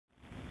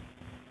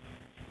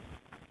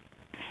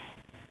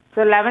So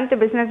 11th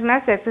business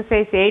maths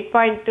exercise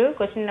 8.2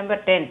 question number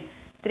 10.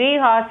 3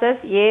 horses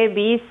A, B,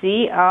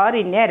 C are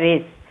in a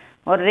race.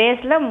 ஒரு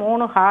ரேஸில்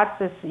 3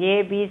 horses A,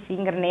 B,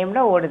 Cங்கிற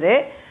நேமில் ஓடுது.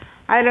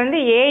 அதில் வந்து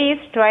A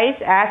is twice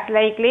as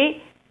likely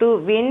to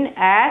win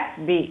as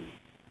B.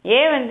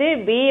 A வந்து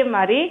B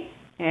மாதிரி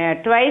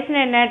ட்வைஸ்னு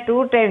என்ன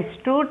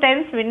 2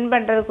 times win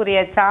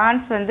பண்ணுறதுக்குரிய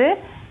chance வந்து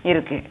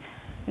இருக்குது.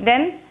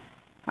 தென்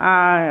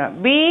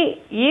B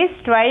is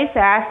twice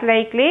as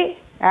likely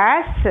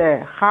as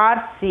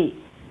horse C.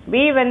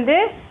 B வந்து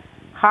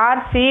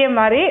ஹார்ஸ் C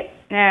மாதிரி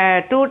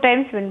 2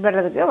 times வின்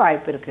பண்ணுறதுக்கு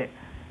வாய்ப்பு இருக்குது.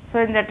 ஸோ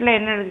இந்த இடத்துல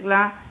என்ன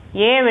எடுத்துக்கலாம்,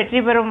 A வெற்றி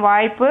பெறும்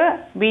வாய்ப்பு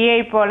Bஐ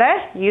போல்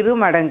 2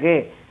 மடங்கு.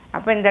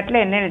 அப்போ இந்த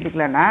இடத்துல என்ன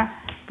எடுத்துக்கலாம்னா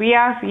P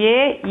of A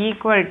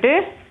equal to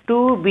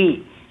 2B.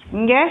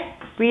 இங்கே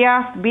P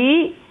of B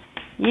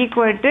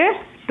equal to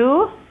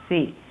 2C.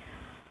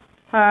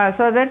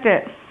 So that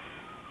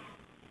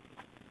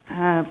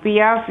P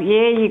of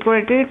A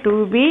equal to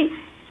 2B,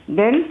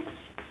 then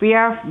P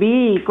of B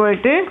equal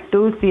to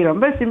 2C.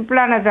 ரொம்ப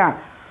சிம்பிளானதான்.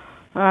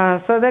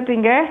 So that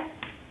இங்கே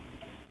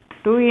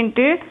 2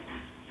 into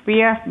P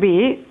of B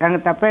அங்கே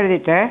தப்பாக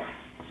எழுதிட்டேன்.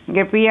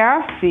 இங்கே P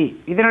of C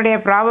இதனுடைய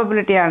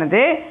probability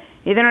ஆனது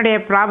இதனுடைய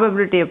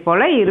ப்ராபபிலிட்டியை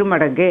போல் 2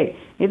 மடங்கு,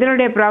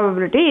 இதனுடைய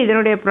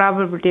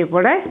ப்ராபபிலிட்டியை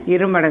போல்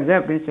 2 மடங்கு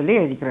அப்படின்னு சொல்லி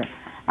எழுதிக்கிறேன்.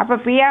 அப்போ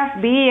P of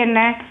B என்ன,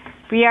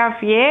 P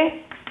of A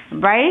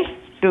by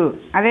 2.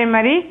 அதே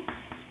மாதிரி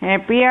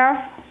P of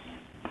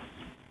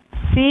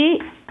C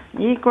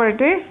equal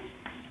to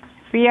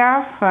P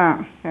of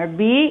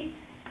B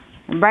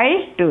by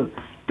 2.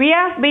 P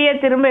of Bயை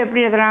திரும்ப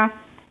எப்படி எழுதலாம்,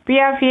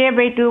 P of A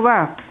by 2வா.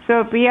 So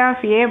P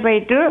of A by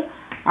 2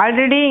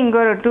 already இங்கே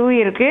ஒரு 2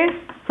 இருக்குது.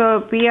 So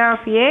P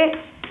of A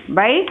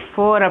by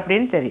 4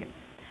 அப்படின்னு தெரியும்.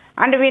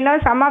 And we know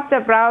sum of the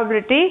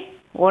probability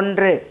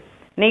 1,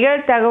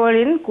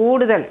 நிகழ்தகவலின்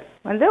கூடுதல்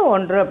வந்து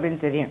 1 அப்படின்னு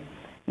தெரியும்.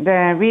 இந்த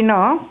we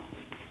know,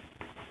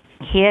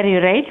 here you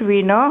write, we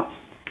know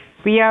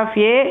P of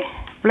A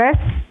plus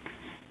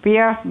P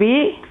of B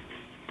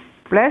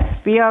plus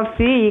P of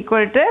C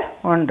equal to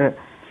 1.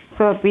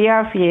 So P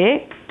of A,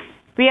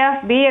 P of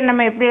B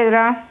நம்ம எப்படி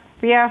எழுதுகிறோம்,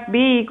 P of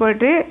B equal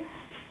to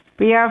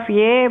P of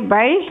A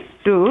by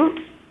 2.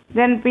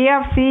 then P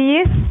of C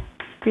is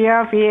P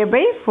of A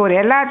by 4.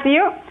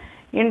 எல்லாத்தையும்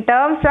in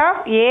terms of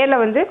Aல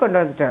வந்து கொண்டு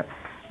வந்துட்டோம்.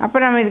 அப்போ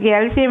நம்ம இதுக்கு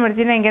LCM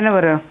எடுத்தீங்கன்னா இங்கே என்ன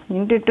வரும்,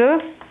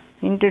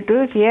 into 2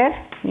 here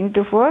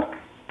into 4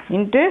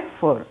 into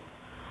 4.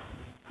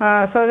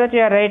 So that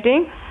you are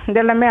writing,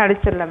 இதெல்லாமே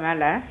அடிச்சிடலாம்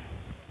மேலே.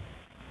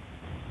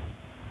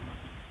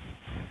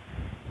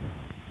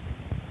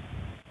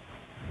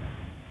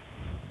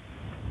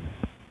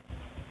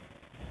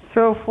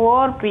 So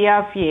 4 P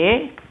of A,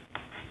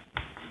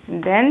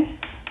 then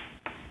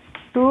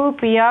 2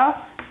 P of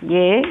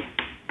A,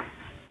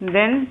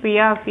 then P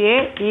of A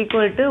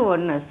equal to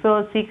 1. So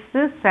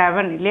 6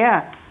 7 இல்லையா.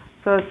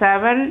 So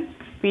 7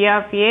 P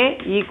of A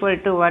equal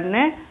to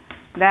 1.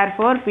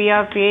 Therefore P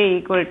of A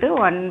equal to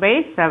 1 by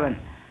 7.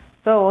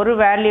 So ஒரு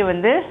value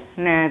வந்து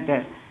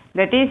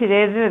that is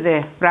இது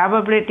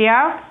probability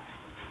of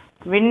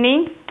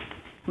winning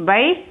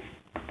by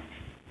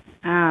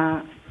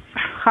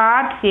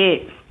horse A.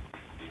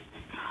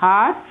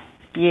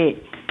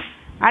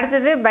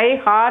 அடுத்தது by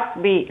horse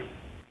B.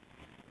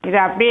 இதை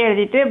அப்படியே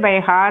எழுதிட்டு by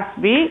horse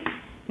B,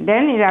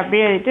 then இதை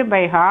அப்படியே எழுதிட்டு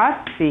by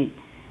horse C.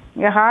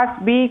 இங்கே horse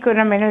Bக்கு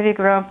நம்ம என்ன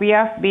எழுதிக்கிறோம், P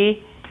of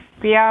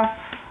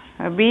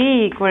B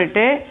equal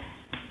to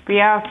P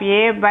of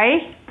A by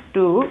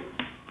 2.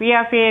 P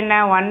of A என்ன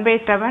 1 by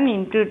 7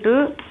 into 2,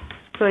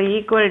 so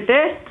equal to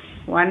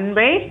 1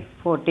 by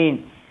 14.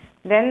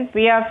 then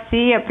P of C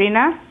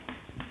அப்படின்னா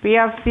P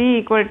of C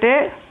equal to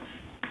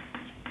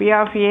P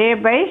of A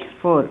by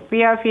 4.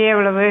 P of A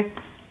எவ்வளவு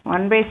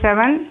 1 by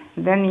 7,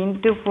 then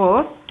into 4,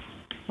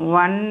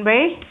 1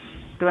 by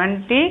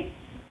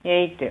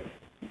 28.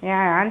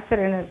 ஏன்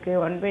answer என்ன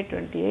இருக்குது, 1 by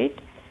 28.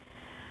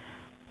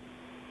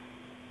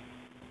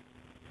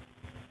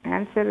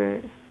 Answer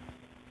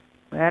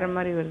வேறு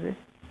மாதிரி வருது.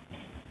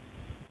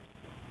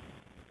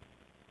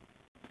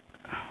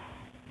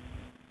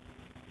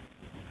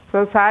 So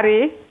sorry,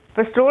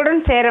 இப்போ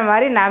student செய்கிற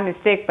மாதிரி நான்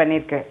மிஸ்டேக்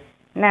பண்ணியிருக்கேன்.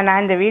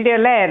 நான் இந்த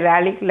வீடியோவில்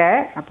அழிக்கல,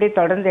 அப்படியே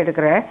தொடர்ந்து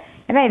எடுக்கிறேன்.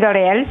 ஏன்னா இதோட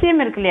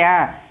எல்சிஎம் இருக்கு இல்லையா,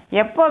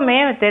 எப்போவுமே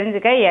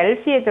தெரிஞ்சுக்க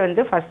எல்சிஎத்தை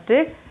வந்து ஃபஸ்ட்டு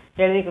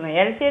எழுதிக்கணும்.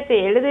 எல்சிஎத்தை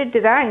எழுதிட்டு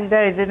தான்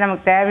இது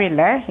நமக்கு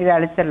தேவையில்லை, இதை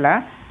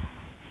அழிச்சிடலாம்.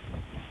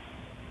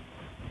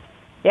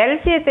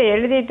 எல்சிஎத்தை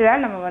எழுதிட்டு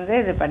தான் நம்ம வந்து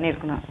இது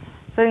பண்ணியிருக்கணும்.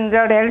 ஸோ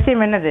இதோட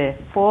எல்சிஎம் என்னது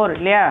 4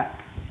 இல்லையா.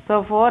 ஸோ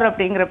 4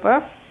 அப்படிங்கிறப்போ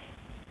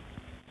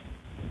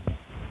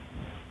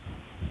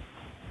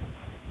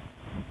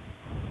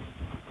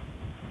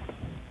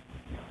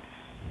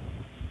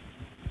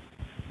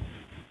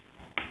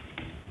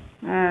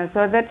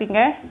ஸோ தட்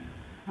இங்கே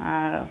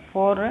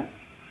 4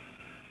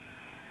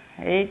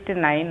 8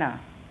 9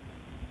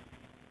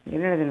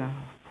 என்ன எழுதுனா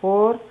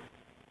 4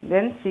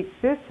 then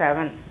 6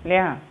 7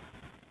 இல்லையா.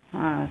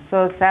 So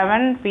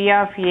 7 P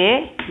of A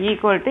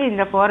equal to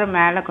இந்த 4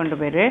 மேலே கொண்டு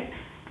போயிரு.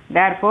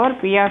 therefore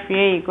P of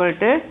A equal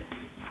to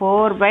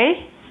 4 by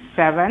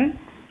 7.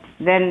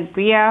 then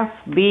P of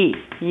B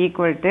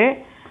equal to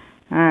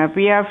P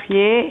of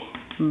A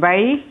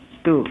by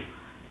 2.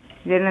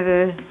 இது என்னது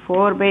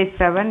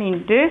 4/7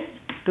 into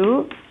 2.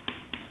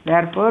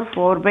 Therefore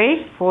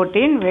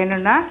 4/14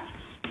 வேணும்னா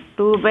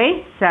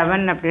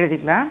 2/7 அப்படி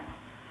எழுதிக்கலாம்.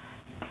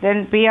 Then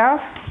P of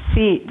C,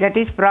 that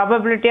is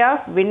probability of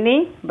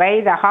winning by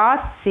the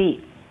horse C,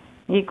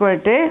 equal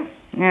to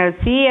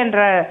C என்ற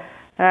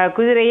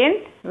குதிரையின்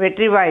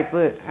வெற்றி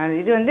வாய்ப்பு.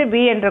 இது வந்து B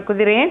என்ற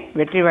குதிரையின்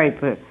வெற்றி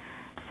வாய்ப்பு.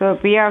 So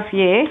P of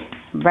A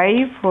by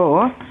 4.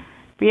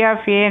 P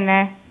of A என்ன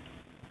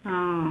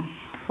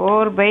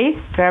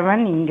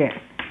 4/7 இங்கே.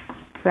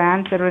 ஸோ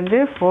ஆன்சர் வந்து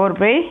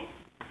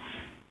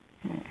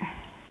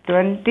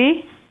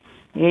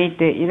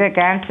 4/28. இதை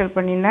கேன்சல்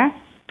பண்ணினா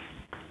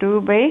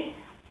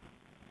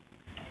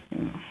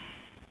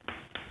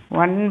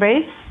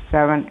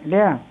 2/1/7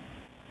 இல்லையா?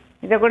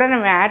 இதை கூட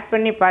நம்ம ஆட்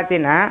பண்ணி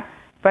பார்த்தீங்கன்னா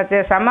இப்போ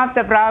some of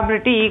the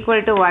probability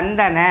equal to 1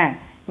 தானே.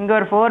 இங்கே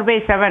ஒரு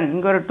 4/7,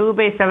 இங்கே ஒரு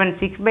 2/7,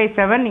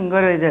 6/7, இங்கே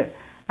ஒரு இது.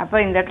 அப்போ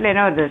இந்த இடத்துல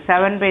என்ன வருது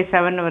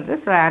 7/7 வருது.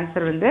 ஸோ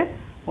ஆன்சர் வந்து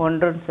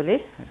 1ன்னு சொல்லி